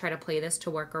people try to play this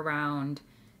to work around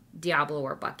Diablo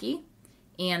or Bucky.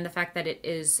 And the fact that it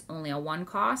is only a 1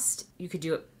 cost, you could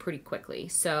do it pretty quickly.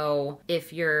 So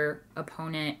if your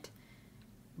opponent,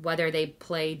 whether they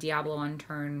play Diablo on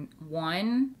turn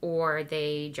 1 or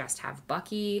they just have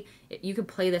Bucky, you could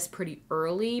play this pretty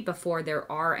early before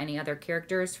there are any other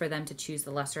characters for them to choose the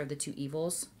lesser of the 2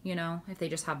 evils. You know, if they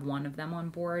just have one of them on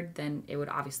board, then it would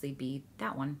obviously be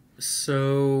that one.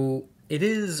 So it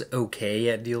is okay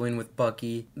at dealing with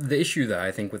Bucky. The issue that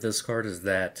I think with this card is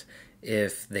that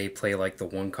if they play like the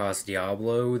 1 cost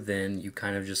Diablo, then you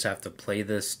kind of just have to play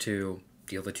this to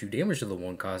deal the 2 damage to the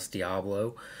 1 cost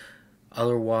Diablo.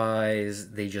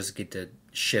 Otherwise, they just get to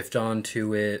shift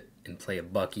onto it and play a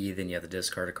Bucky, then you have to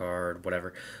discard a card,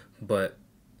 whatever. But,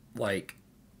 like,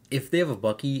 if they have a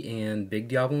Bucky and Big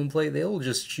Diablo in play, they'll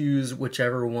just choose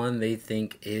whichever one they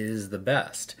think is the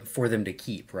best for them to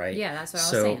keep, right? Yeah, that's what I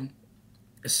was saying.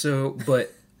 So,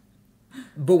 but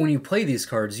when you play these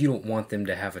cards, you don't want them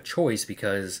to have a choice,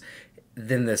 because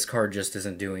then this card just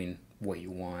isn't doing what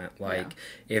you want. Like,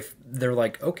 if they're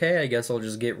like, okay, I guess I'll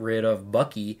just get rid of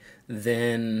Bucky,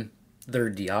 then their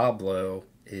Diablo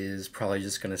is probably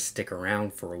just going to stick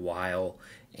around for a while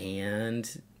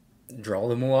and draw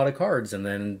them a lot of cards. And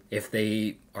then if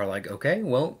they are like, okay,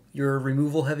 well, you're a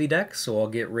removal heavy deck, so I'll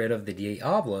get rid of the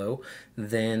Diablo,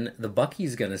 then the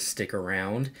Bucky's going to stick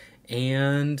around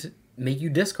and make you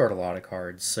discard a lot of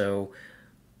cards. So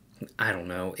I don't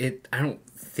know. I don't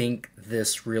think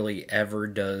this really ever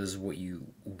does what you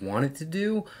want it to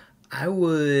do. I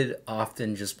would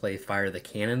often just play Fire the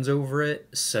Cannons over it,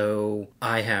 so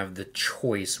I have the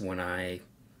choice when I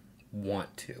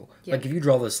want to. Yeah. Like, if you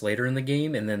draw this later in the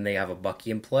game and then they have a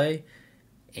Bucky in play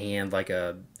and like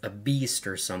a Beast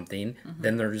or something,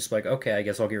 then they're just like, okay, I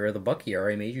guess I'll get rid of the Bucky. I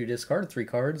already made you discard 3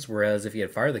 cards. Whereas if you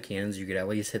had Fire the Cannons, you could at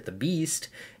least hit the Beast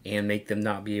and make them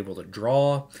not be able to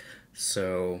draw.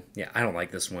 So, yeah, I don't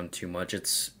like this one too much.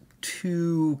 It's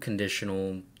too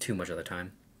conditional too much of the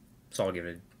time. So I'll give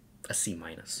it a C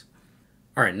minus.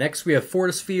 Alright, next we have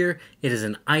Fortisphere. It is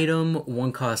an item,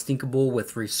 1 cost inkable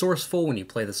with Resourceful. When you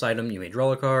play this item, you may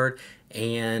draw a card.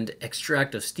 And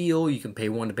Extract of Steel, you can pay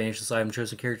 1 to banish this item.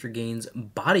 Chosen character gains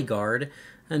Bodyguard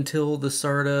until the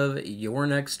start of your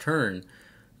next turn.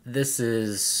 This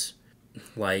is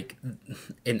like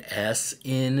an S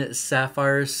in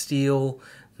Sapphire Steel,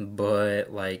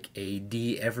 but like a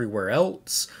D everywhere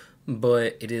else.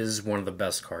 But it is one of the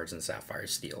best cards in Sapphire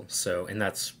Steel. So, and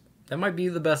that might be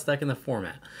the best deck in the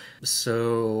format.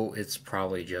 So it's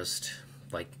probably just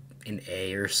like an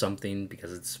A or something,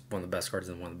 because it's one of the best cards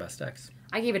and one of the best decks.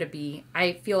 I gave it a B.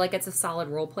 I feel like it's a solid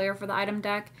role player for the item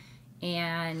deck,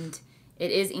 and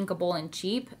it is inkable and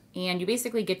cheap, and you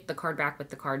basically get the card back with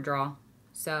the card draw.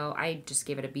 So I just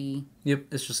gave it a B. Yep,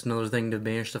 it's just another thing to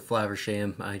banish the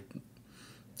Flaversham.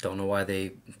 Don't know why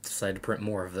they decided to print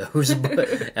more of those, but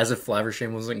as if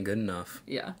Flaversham wasn't good enough.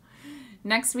 Yeah.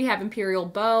 Next, we have Imperial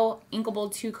Bow,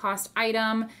 inkable 2-cost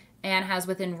item, and has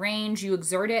within range. You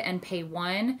exert it and pay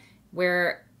 1,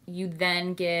 where you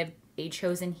then give a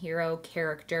chosen hero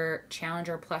character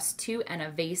Challenger +2 and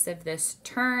evasive this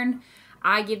turn.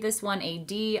 I give this one a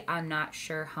D. I'm not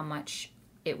sure how much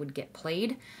it would get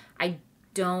played. I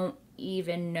don't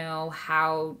even know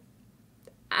how...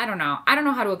 I don't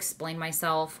know how to explain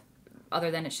myself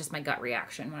other than it's just my gut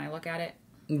reaction when I look at it.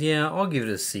 Yeah, I'll give it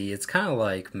a C. It's kind of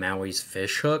like Maui's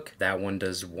Fish Hook. That one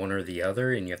does one or the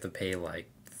other, and you have to pay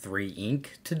like 3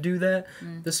 ink to do that.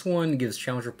 This one gives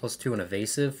Challenger +2 and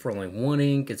evasive for only 1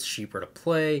 ink. It's cheaper to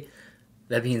play.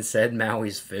 That being said,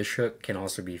 Maui's Fish Hook can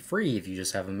also be free if you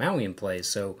just have a Maui in play,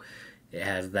 so it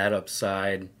has that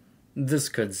upside. This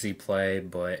could see play,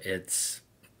 but it's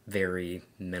very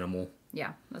minimal.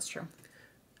 Yeah, that's true.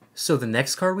 So the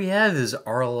next card we have is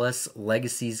RLS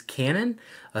Legacy's Cannon,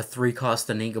 a 3-cost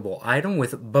uninkable item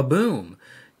with Baboom.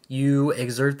 You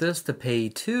exert this to pay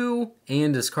 2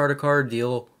 and discard a card,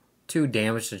 deal 2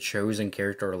 damage to chosen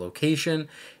character or location.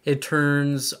 It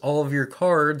turns all of your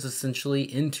cards essentially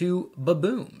into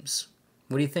Babooms.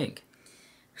 What do you think?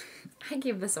 I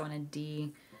give this one a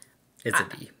D. It's a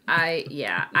D.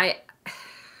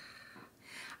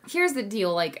 Here's the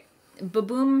deal, like,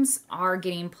 Babooms are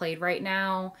getting played right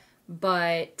now,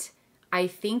 but I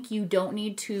think you don't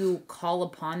need to call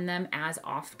upon them as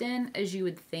often as you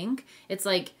would think. It's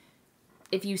like,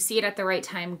 if you see it at the right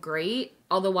time, great.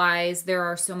 Otherwise, there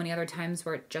are so many other times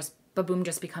where Baboom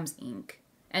just becomes ink.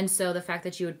 And so the fact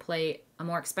that you would play a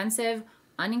more expensive,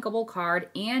 uninkable card,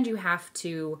 and you have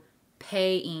to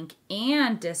pay ink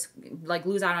and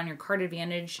lose out on your card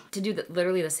advantage to do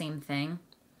literally the same thing.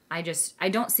 I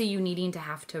don't see you needing to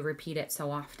have to repeat it so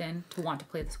often to want to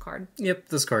play this card. Yep,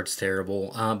 this card's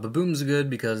terrible. Baboom's good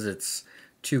because it's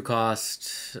 2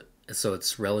 cost, so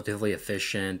it's relatively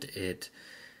efficient. It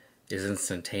is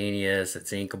instantaneous.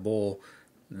 It's inkable.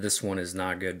 This one is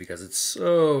not good because it's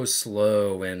so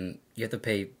slow, and you have to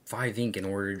pay 5 ink in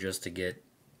order just to get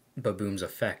Baboom's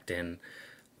effect. And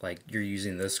like, you're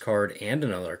using this card and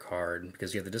another card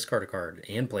because you have to discard a card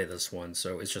and play this one,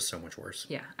 so it's just so much worse.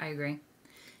 Yeah, I agree.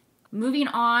 Moving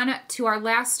on to our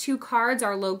last 2 cards,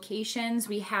 our locations.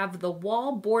 We have the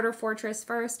Wall Border Fortress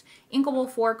first. Inkable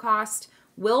 4 cost,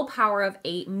 willpower of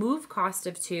 8, move cost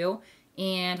of 2,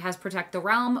 and has Protect the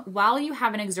Realm. While you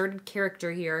have an exerted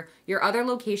character here, your other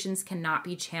locations cannot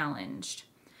be challenged.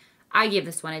 I give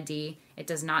this one a D. It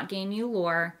does not gain you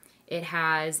lore. It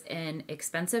has an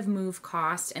expensive move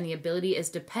cost, and the ability is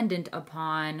dependent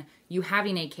upon you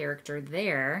having a character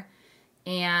there.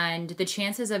 And the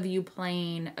chances of you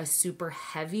playing a super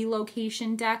heavy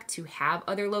location deck to have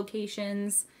other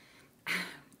locations,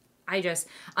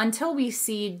 until we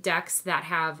see decks that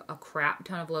have a crap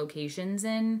ton of locations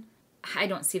in, I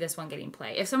don't see this one getting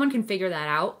play. If someone can figure that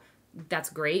out, that's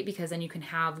great, because then you can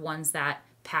have ones that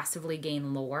passively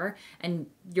gain lore and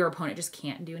your opponent just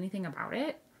can't do anything about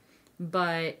it.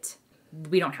 But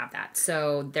we don't have that,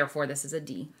 so therefore this is a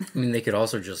D. I mean, they could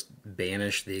also just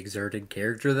banish the exerted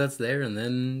character that's there and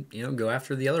then, go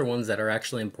after the other ones that are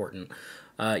actually important.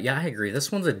 Yeah, I agree.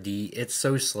 This one's a D. It's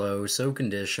so slow, so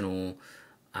conditional.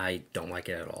 I don't like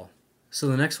it at all. So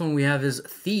the next one we have is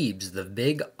Thebes. The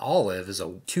Big Olive is a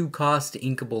 2-cost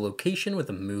inkable location with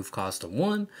a move cost of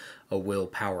 1, a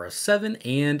willpower of 7,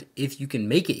 and if you can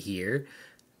make it here,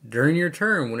 during your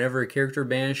turn, whenever a character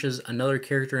banishes another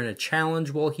character in a challenge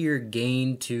while here,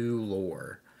 gain 2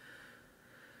 lore.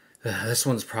 This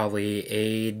one's probably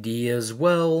a D as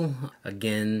well.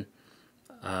 Again,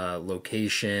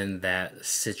 location that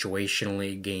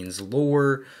situationally gains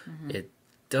lore. Mm-hmm. It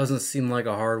doesn't seem like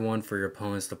a hard one for your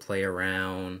opponents to play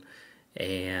around.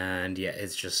 And yeah,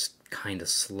 it's just kind of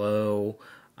slow.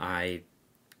 I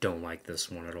don't like this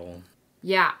one at all.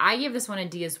 Yeah, I give this one a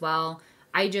D as well.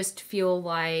 I just feel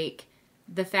like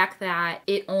the fact that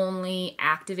it only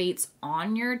activates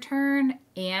on your turn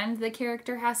and the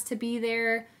character has to be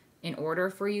there in order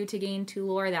for you to gain 2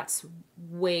 lore, that's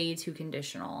way too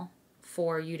conditional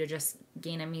for you to just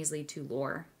gain a measly 2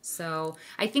 lore. So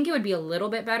I think it would be a little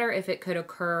bit better if it could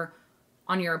occur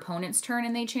on your opponent's turn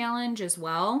and they challenge as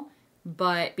well.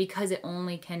 But because it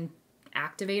only can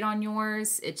activate on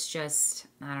yours, it's just,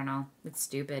 I don't know, it's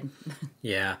stupid.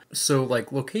 Yeah, so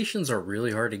locations are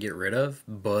really hard to get rid of,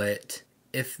 but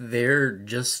if they're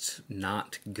just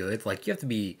not good, you have to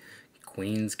be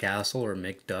Queen's Castle or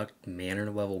McDuck Manor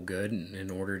level good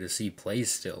in order to see play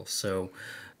still. So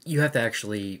you have to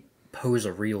actually pose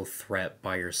a real threat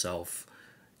by yourself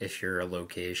if you're a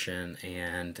location,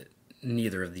 and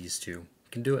neither of these two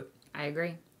can do it. I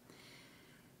agree.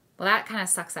 Well, that kind of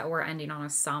sucks that we're ending on a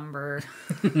somber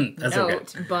That's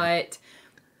note, okay. but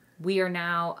we are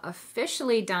now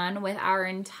officially done with our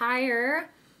entire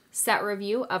set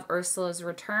review of Ursula's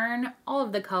Return. All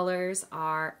of the colors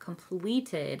are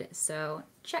completed, so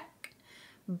check.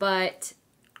 But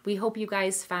we hope you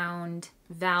guys found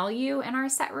value in our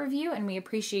set review, and we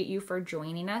appreciate you for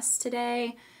joining us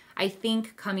today. I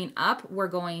think coming up, we're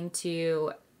going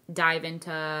to dive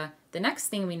into the next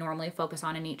thing we normally focus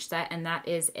on in each set, and that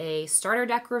is a starter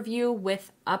deck review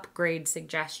with upgrade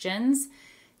suggestions.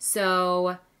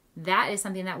 So that is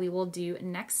something that we will do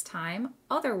next time.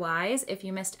 Otherwise, if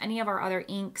you missed any of our other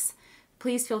inks,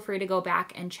 please feel free to go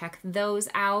back and check those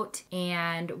out,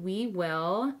 and we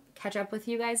will catch up with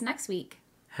you guys next week.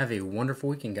 Have a wonderful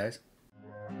weekend, guys.